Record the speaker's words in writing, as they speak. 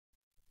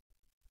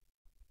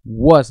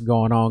What's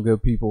going on,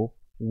 good people?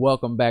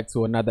 Welcome back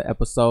to another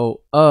episode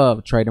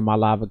of Trading My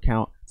Live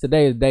Account.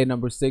 Today is day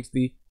number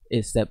 60.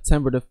 It's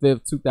September the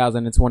 5th,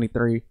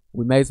 2023.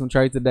 We made some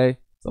trades today,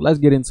 so let's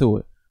get into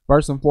it.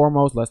 First and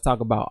foremost, let's talk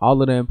about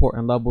all of the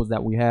important levels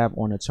that we have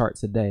on the chart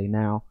today.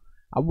 Now,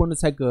 I want to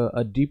take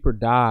a deeper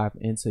dive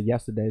into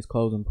yesterday's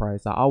closing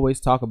price. I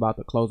always talk about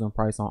the closing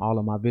price on all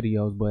of my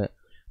videos, but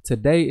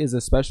today is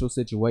a special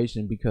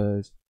situation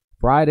because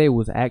Friday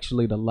was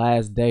actually the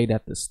last day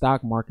that the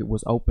stock market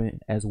was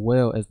open, as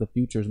well as the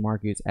futures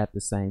markets at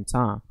the same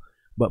time.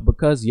 But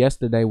because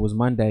yesterday was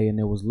Monday and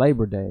it was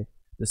Labor Day,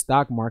 the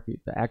stock market,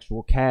 the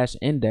actual cash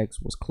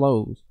index, was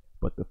closed,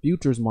 but the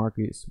futures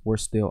markets were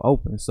still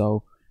open.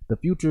 So the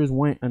futures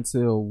went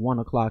until 1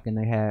 o'clock and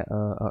they had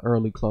a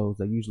early close.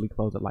 They usually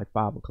close at like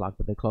 5 o'clock,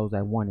 but they closed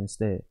at 1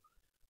 instead.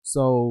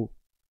 So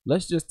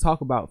let's just talk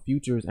about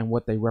futures and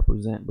what they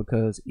represent,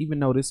 because even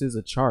though this is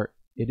a chart,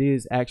 it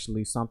is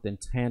actually something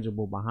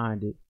tangible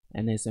behind it,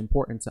 and it's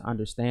important to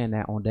understand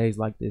that on days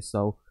like this.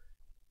 So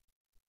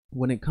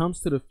when it comes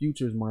to the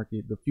futures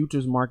market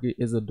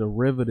is a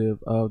derivative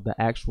of the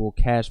actual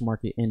cash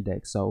market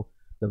index. So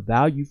the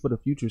value for the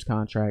futures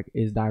contract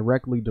is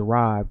directly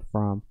derived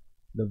from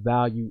the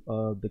value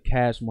of the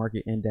cash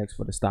market index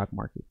for the stock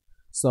market.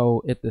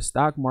 So if the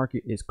stock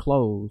market is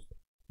closed,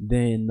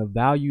 then the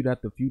value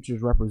that the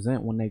futures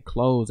represent when they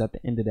close at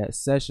the end of that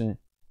session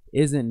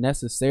isn't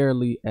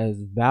necessarily as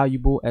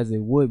valuable as it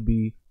would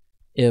be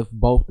if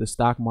both the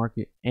stock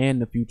market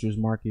and the futures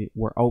market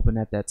were open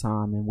at that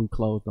time and we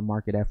closed the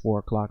market at 4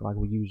 o'clock like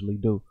we usually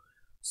do.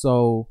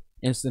 So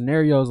in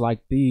scenarios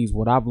like these,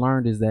 what I've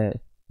learned is that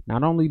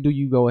not only do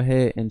you go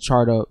ahead and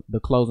chart up the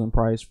closing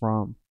price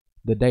from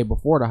the day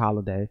before the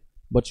holiday,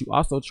 but you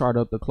also chart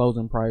up the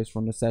closing price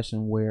from the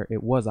session where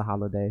it was a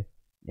holiday,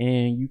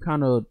 and you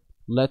kind of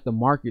let the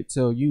market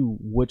tell you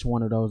which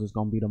one of those is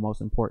going to be the most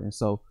important.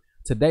 So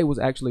today was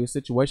actually a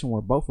situation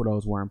where both of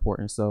those were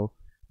important. So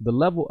the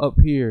level up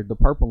here, the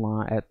purple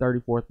line at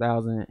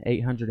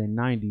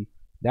 34,890,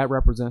 that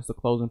represents the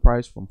closing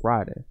price from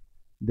Friday.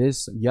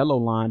 This yellow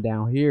line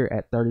down here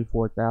at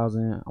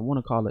 34,000, I want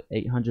to call it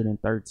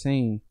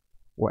 813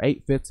 or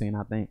 815,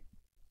 I think.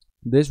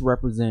 This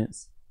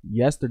represents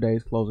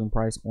yesterday's closing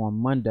price on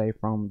Monday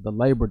from the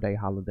Labor Day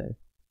holiday.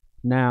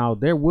 Now,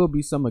 there will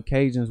be some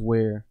occasions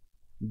where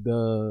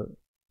the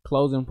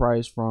closing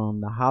price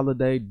from the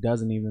holiday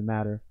doesn't even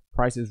matter.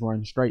 Prices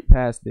run straight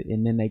past it,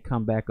 and then they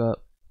come back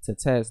up to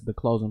test the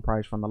closing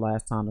price from the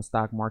last time the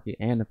stock market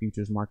and the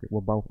futures market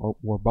were both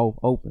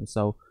open.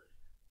 So,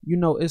 you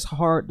know, it's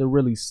hard to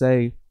really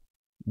say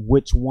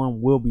which one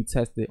will be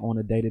tested on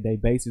a day-to-day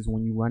basis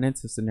when you run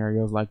into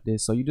scenarios like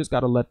this. So you just got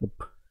to let the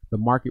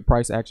market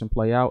price action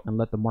play out and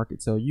let the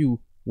market tell you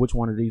which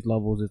one of these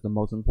levels is the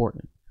most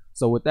important.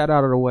 So with that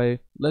out of the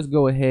way, let's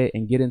go ahead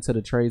and get into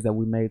the trades that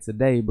we made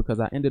today, because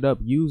I ended up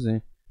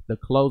using the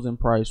closing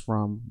price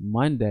from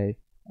Monday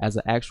as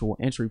an actual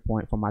entry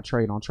point for my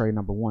trade on trade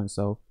number 1.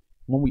 So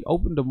when we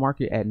opened the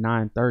market at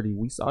 9:30,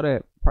 we saw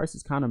that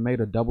prices kind of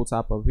made a double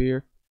top up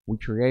here. We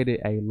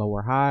created a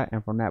lower high,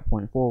 and from that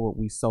point forward,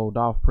 we sold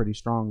off pretty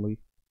strongly,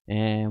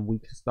 and we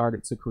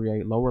started to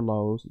create lower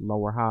lows,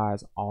 lower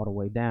highs all the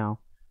way down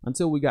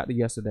until we got to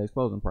yesterday's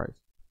closing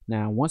price.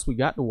 Now, once we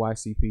got to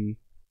YCP,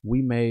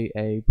 we made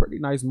a pretty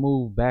nice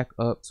move back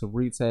up to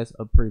retest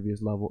a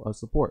previous level of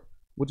support,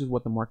 which is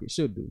what the market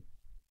should do.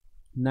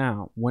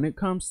 Now, when it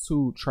comes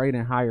to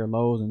trading higher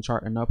lows and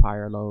charting up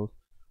higher lows,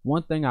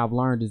 one thing I've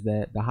learned is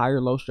that the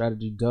higher low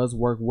strategy does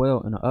work well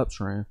in an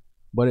uptrend,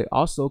 but it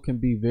also can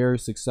be very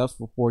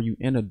successful for you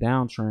in a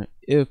downtrend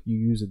if you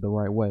use it the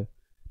right way.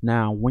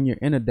 Now, when you're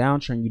in a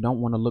downtrend, you don't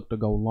want to look to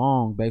go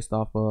long based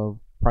off of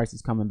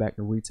prices coming back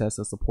to retest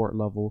a support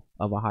level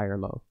of a higher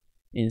low.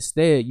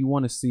 Instead, you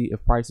want to see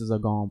if prices are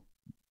going to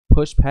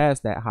push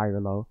past that higher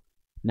low.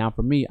 Now,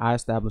 for me, I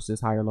established this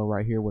higher low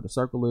right here where the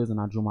circle is, and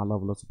I drew my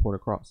level of support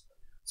across.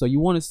 So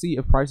you want to see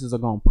if prices are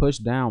going to push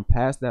down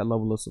past that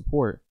level of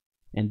support,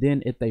 and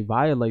then if they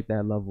violate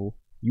that level,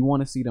 you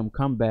want to see them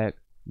come back,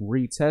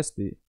 retest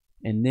it,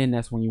 and then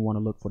that's when you want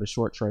to look for the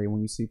short trade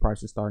when you see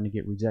prices starting to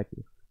get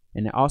rejected.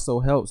 And it also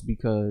helps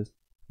because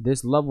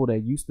this level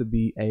that used to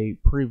be a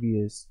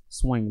previous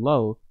swing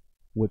low,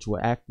 which will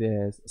act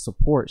as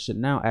support, should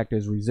now act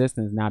as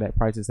resistance now that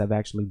prices have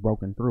actually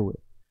broken through it.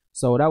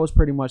 So that was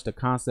pretty much the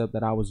concept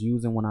that I was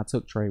using when I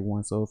took trade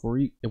 1. So if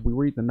we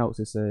read the notes,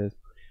 it says,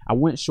 I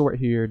went short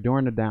here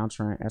during the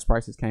downtrend as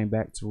prices came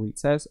back to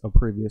retest a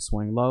previous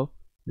swing low.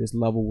 This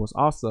level was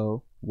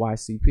also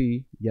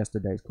YCP,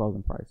 yesterday's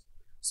closing price.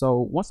 So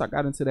once I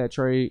got into that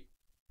trade,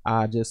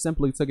 I just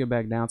simply took it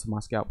back down to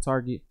my scalp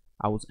target.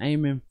 I was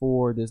aiming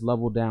for this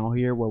level down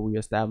here where we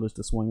established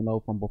the swing low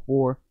from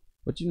before.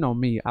 But you know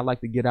me, I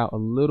like to get out a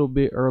little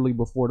bit early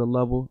before the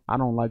level. I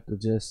don't like to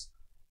just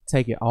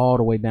take it all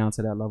the way down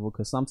to that level,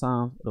 because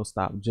sometimes it'll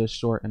stop just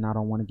short and I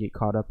don't want to get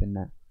caught up in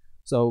that.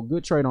 So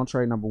good trade on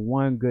trade number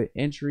 1, good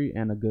entry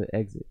and a good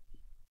exit.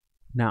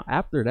 Now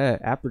after that,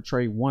 after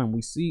trade 1,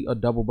 we see a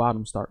double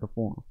bottom start to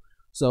form.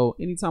 So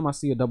anytime I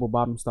see a double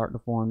bottom start to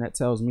form, that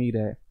tells me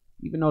that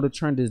even though the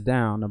trend is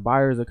down, the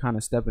buyers are kind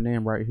of stepping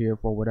in right here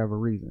for whatever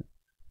reason.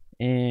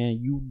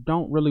 And you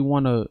don't really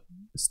want to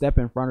step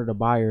in front of the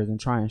buyers and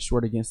try and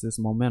short against this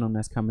momentum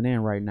that's coming in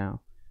right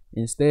now.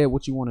 Instead,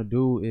 what you want to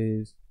do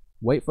is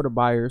wait for the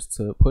buyers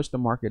to push the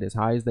market as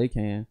high as they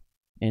can.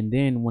 And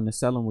then when the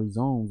selling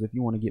resumes, if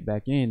you want to get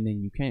back in,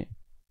 then you can.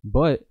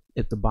 But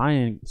if the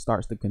buying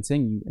starts to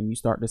continue and you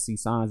start to see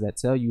signs that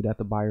tell you that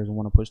the buyers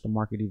want to push the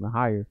market even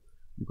higher,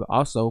 you could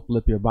also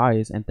flip your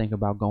bias and think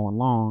about going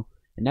long.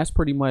 And that's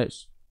pretty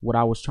much what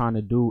I was trying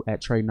to do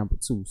at trade number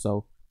 2.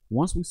 So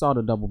once we saw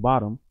the double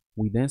bottom,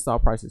 we then saw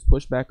prices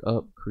push back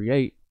up,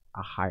 create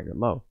a higher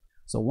low.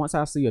 So once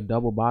I see a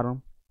double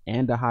bottom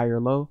and a higher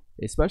low,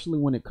 especially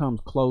when it comes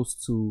close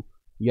to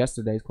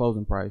yesterday's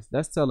closing price,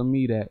 that's telling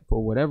me that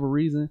for whatever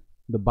reason,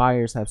 the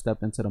buyers have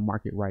stepped into the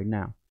market right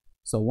now.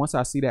 So once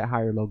I see that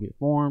higher low get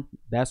formed,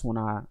 that's when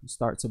I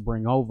start to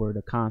bring over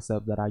the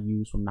concept that I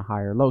use from the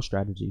higher low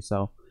strategy.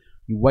 So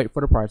you wait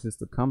for the prices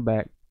to come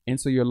back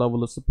into your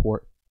level of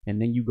support,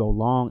 and then you go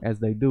long as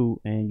they do,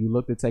 and you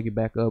look to take it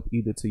back up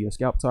either to your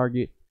scalp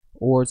target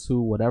or to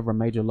whatever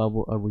major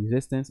level of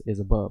resistance is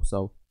above.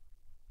 So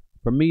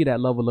for me,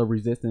 that level of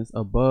resistance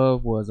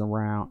above was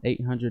around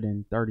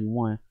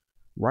 831,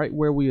 right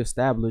where we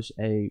established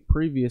a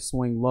previous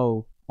swing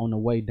low on the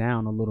way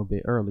down a little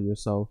bit earlier.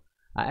 So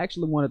I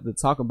actually wanted to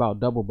talk about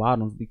double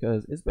bottoms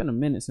because it's been a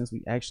minute since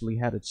we actually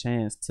had a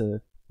chance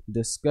to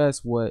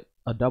discuss what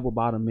a double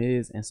bottom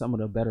is and some of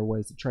the better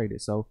ways to trade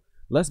it. So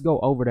let's go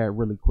over that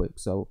really quick.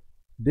 So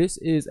this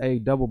is a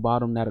double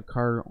bottom that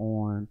occurred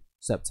on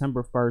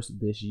September 1st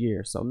this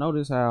year. So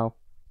notice how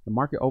the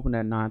market opened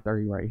at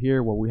 930 right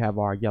here where we have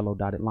our yellow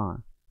dotted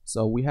line.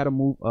 So we had a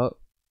move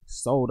up,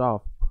 sold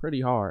off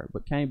pretty hard,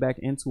 but came back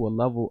into a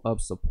level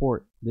of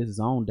support, this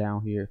zone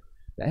down here,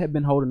 that had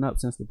been holding up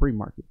since the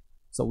pre-market.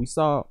 So we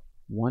saw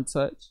one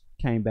touch,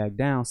 came back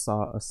down,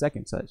 saw a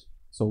second touch.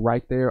 So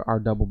right there, our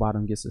double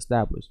bottom gets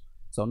established.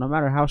 So no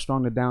matter how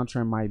strong the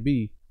downtrend might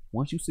be,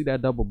 once you see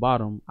that double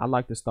bottom, I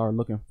like to start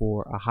looking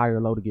for a higher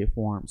low to get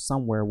formed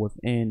somewhere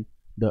within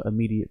the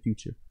immediate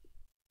future.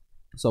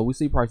 So we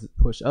see prices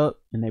push up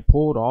and they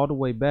pulled all the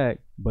way back,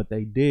 but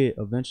they did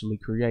eventually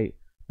create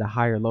the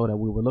higher low that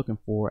we were looking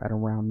for at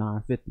around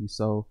 950.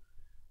 So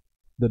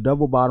the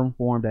double bottom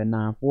formed at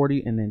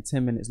 940, and then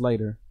 10 minutes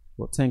later,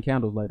 well, 10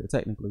 candles later,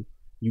 technically,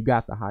 you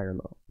got the higher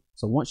low.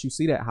 So once you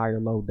see that higher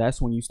low,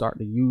 that's when you start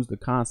to use the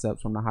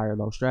concepts from the higher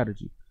low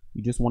strategy.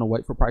 You just want to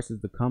wait for prices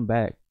to come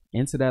back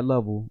into that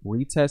level,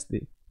 retest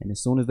it, and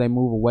as soon as they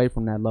move away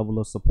from that level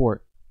of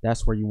support,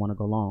 that's where you want to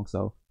go long.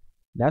 So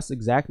that's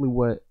exactly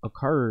what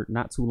occurred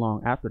not too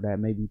long after that,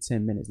 maybe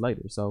 10 minutes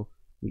later. So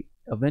we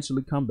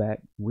eventually come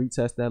back,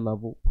 retest that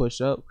level,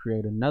 push up,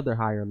 create another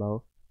higher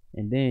low,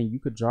 and then you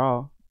could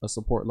draw a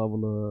support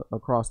level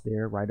across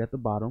there right at the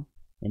bottom,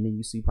 and then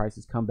you see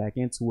prices come back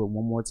into it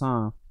one more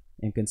time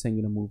and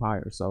continue to move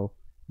higher. So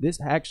this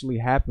actually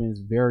happens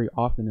very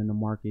often in the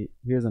market.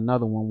 Here's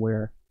another one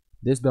where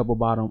this double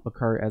bottom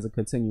occurred as a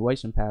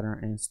continuation pattern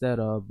instead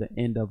of the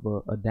end of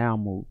a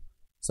down move.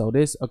 So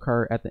this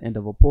occurred at the end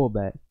of a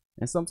pullback.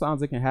 And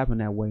sometimes it can happen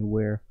that way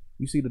where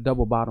you see the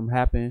double bottom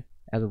happen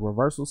as a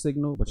reversal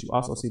signal, but you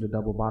also see the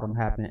double bottom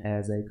happen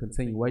as a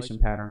continuation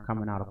pattern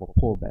coming out of a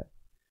pullback.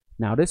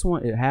 Now this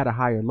one, it had a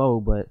higher low,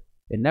 but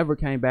it never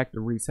came back to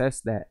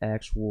retest that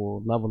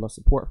actual level of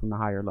support from the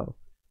higher low.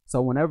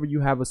 So whenever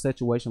you have a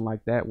situation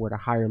like that where the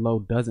higher low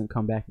doesn't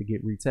come back to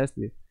get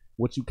retested,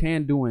 what you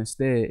can do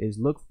instead is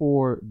look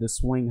for the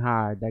swing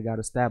high that got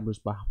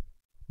established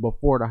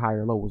before the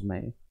higher low was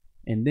made.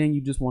 And then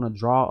you just want to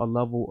draw a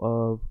level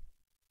of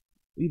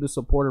either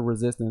support or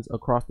resistance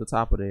across the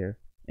top of there.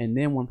 And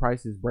then when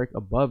prices break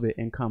above it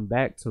and come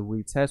back to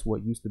retest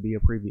what used to be a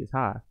previous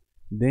high,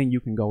 then you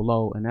can go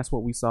low. And that's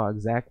what we saw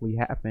exactly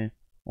happen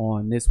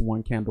on this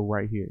one candle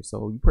right here.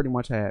 So you pretty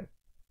much had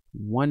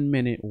 1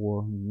 minute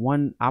or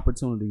one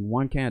opportunity,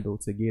 one candle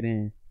to get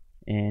in,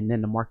 and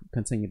then the market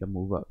continued to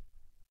move up.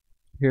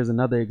 Here's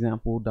another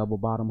example, double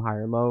bottom,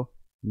 higher low.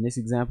 In this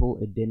example,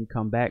 it didn't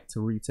come back to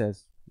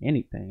retest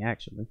anything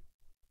actually.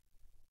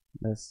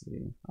 Let's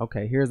see.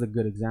 Okay, here's a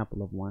good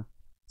example of one.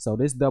 So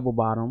this double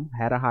bottom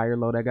had a higher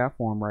low that got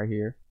formed right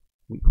here.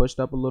 We pushed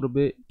up a little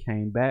bit,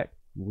 came back,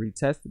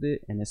 retested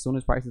it, and as soon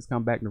as prices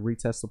come back to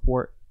retest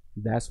support,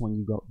 that's when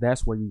you go,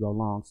 that's where you go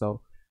long.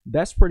 So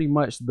that's pretty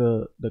much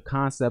the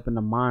concept and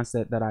the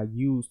mindset that I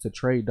use to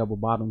trade double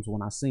bottoms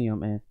when I see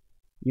them. And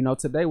you know,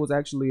 today was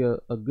actually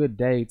a good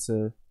day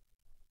to,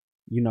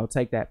 you know,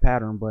 take that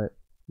pattern. But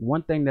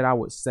one thing that I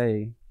would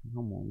say,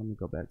 hold on, let me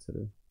go back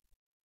to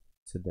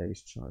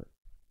today's chart.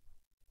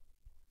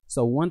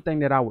 So one thing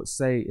that I would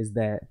say is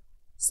that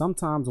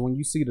sometimes when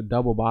you see the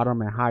double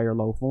bottom and higher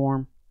low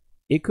form,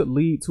 it could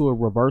lead to a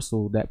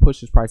reversal that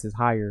pushes prices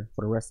higher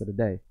for the rest of the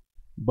day.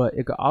 But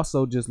it could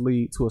also just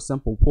lead to a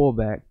simple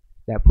pullback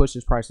that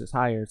pushes prices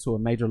higher to a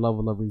major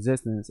level of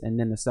resistance, and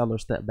then the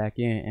sellers step back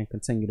in and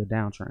continue the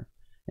downtrend.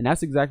 And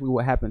that's exactly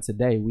what happened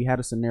today. We had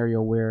a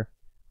scenario where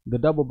the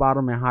double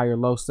bottom and higher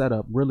low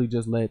setup really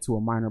just led to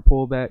a minor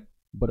pullback,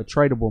 but a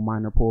tradable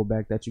minor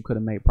pullback that you could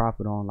have made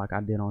profit on, like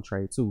I did on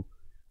trade 2.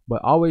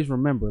 But always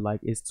remember, like,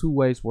 it's two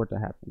ways for it to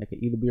happen. It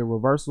can either be a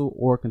reversal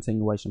or a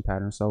continuation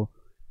pattern. So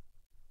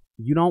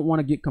you don't want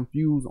to get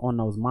confused on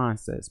those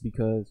mindsets,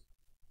 because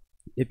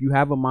if you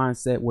have a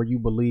mindset where you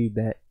believe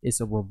that it's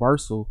a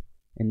reversal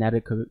and that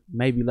it could,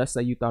 maybe, let's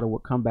say you thought it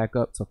would come back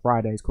up to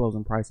Friday's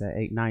closing price at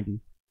 890.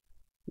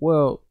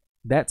 Well,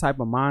 that type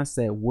of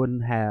mindset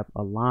wouldn't have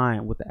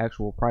aligned with the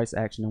actual price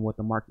action and what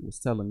the market was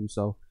telling you.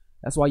 So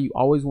that's why you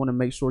always want to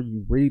make sure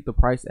you read the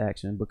price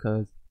action,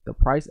 because the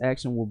price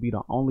action will be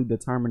the only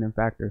determining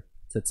factor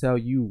to tell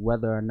you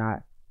whether or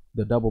not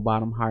the double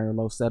bottom higher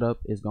low setup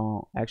is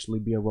going to actually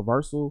be a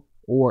reversal,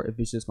 or if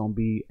it's just going to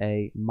be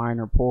a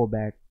minor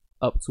pullback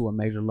up to a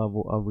major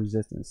level of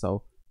resistance.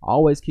 So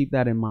always keep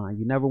that in mind.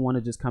 You never want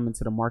to just come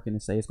into the market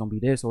and say it's going to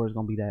be this or it's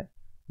going to be that.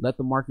 Let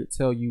the market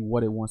tell you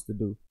what it wants to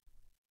do.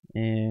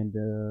 And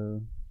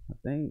I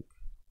think,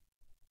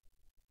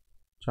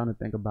 trying to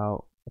think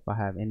about if I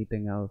have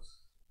anything else.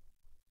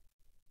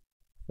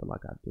 I feel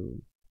like I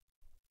do,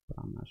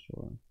 but I'm not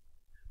sure.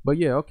 But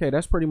yeah, okay,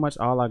 that's pretty much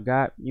all I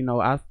got. You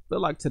know, I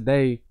feel like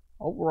today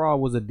overall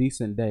was a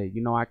decent day.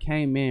 You know, I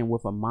came in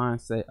with a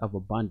mindset of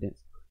abundance,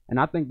 and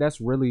I think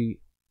that's really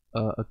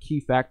a key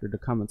factor to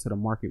come into the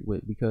market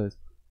with, because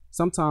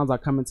sometimes I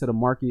come into the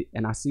market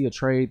and I see a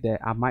trade that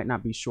I might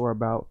not be sure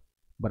about,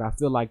 but I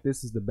feel like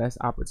this is the best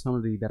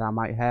opportunity that I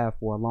might have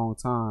for a long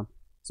time.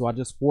 So I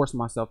just force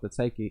myself to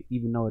take it,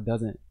 even though it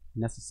doesn't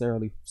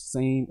necessarily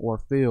seem or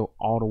feel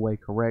all the way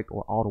correct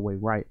or all the way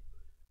right.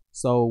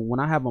 So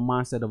when I have a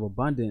mindset of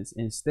abundance,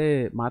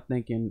 instead, my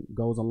thinking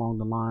goes along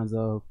the lines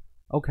of,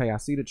 okay, I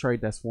see the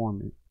trade that's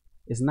forming.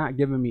 It's not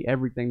giving me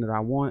everything that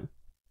I want,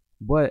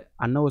 but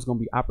I know it's going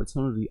to be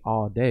opportunity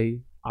all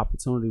day.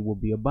 Opportunity will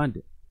be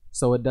abundant.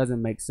 So it doesn't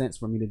make sense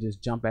for me to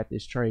just jump at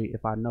this trade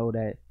if I know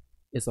that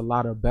it's a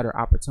lot of better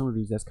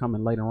opportunities that's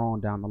coming later on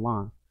down the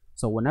line.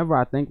 So whenever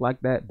I think like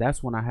that,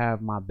 that's when I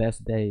have my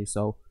best days.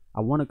 So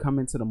I want to come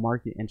into the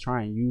market and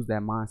try and use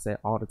that mindset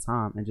all the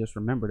time, and just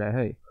remember that,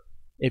 hey,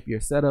 if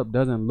your setup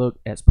doesn't look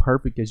as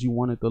perfect as you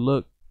want it to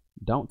look,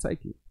 don't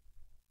take it.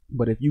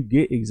 But if you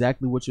get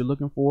exactly what you're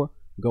looking for,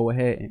 go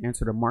ahead and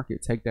enter the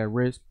market, take that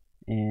risk,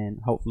 and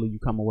hopefully you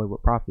come away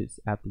with profits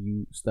after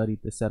you studied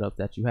the setup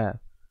that you have.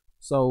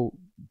 So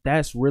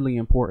that's really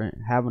important,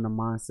 having a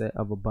mindset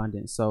of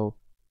abundance. So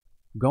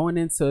going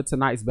into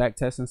tonight's back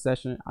testing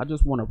session, I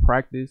just want to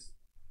practice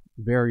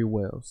very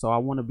well. So I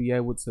want to be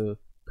able to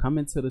come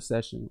into the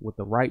session with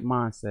the right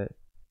mindset,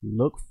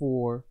 look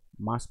for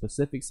my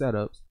specific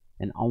setups,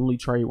 and only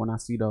trade when I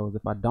see those.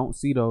 If I don't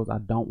see those, I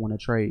don't want to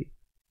trade.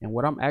 And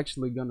what I'm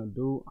actually going to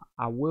do,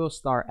 I will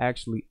start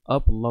actually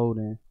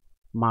uploading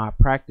my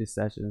practice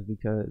sessions,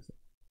 because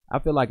I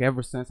feel like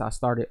ever since I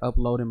started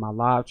uploading my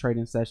live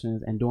trading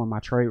sessions and doing my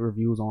trade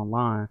reviews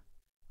online,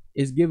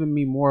 it's giving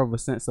me more of a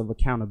sense of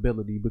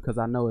accountability, because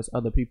I know it's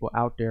other people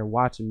out there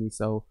watching me.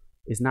 So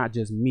it's not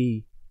just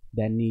me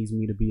that needs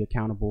me to be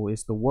accountable,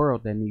 it's the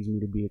world that needs me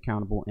to be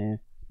accountable. And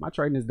my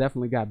trading has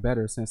definitely got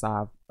better since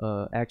I've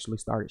actually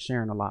started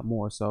sharing a lot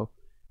more. So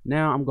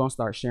now I'm going to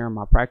start sharing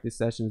my practice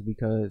sessions,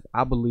 because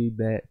I believe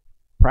that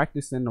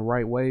practicing the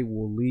right way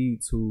will lead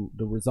to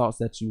the results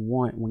that you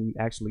want when you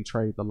actually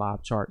trade the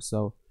live chart.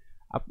 So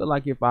I feel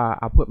like if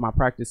I put my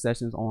practice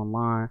sessions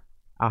online,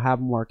 I'll have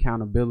more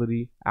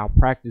accountability, I'll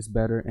practice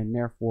better, and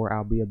therefore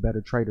I'll be a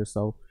better trader.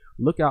 So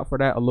look out for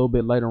that a little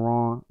bit later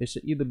on. It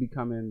should either be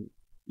coming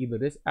either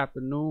this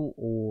afternoon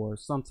or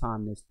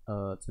sometime this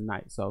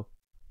tonight. So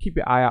keep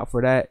your eye out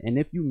for that. And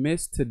if you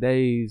missed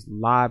today's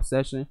live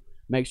session,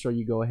 make sure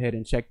you go ahead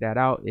and check that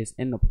out. It's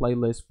in the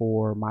playlist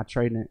for my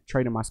trading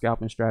my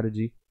scalping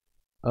strategy.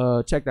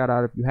 Check that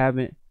out if you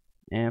haven't.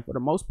 And for the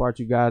most part,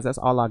 you guys, that's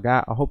all I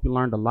got. I hope you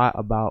learned a lot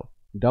about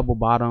double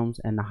bottoms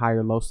and the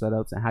higher low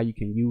setups and how you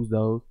can use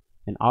those,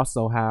 and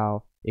also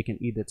how it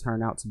can either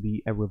turn out to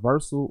be a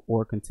reversal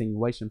or a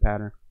continuation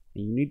pattern,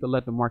 and you need to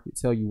let the market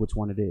tell you which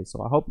one it is.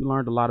 So I hope you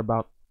learned a lot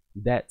about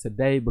that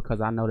today, because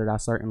I know that I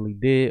certainly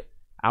did.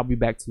 I'll be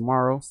back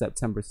tomorrow,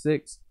 September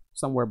 6th,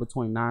 somewhere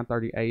between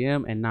 9:30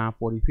 a.m. and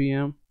 9:40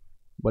 p.m.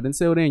 But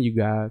until then, you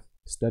guys,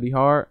 study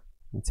hard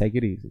and take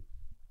it easy.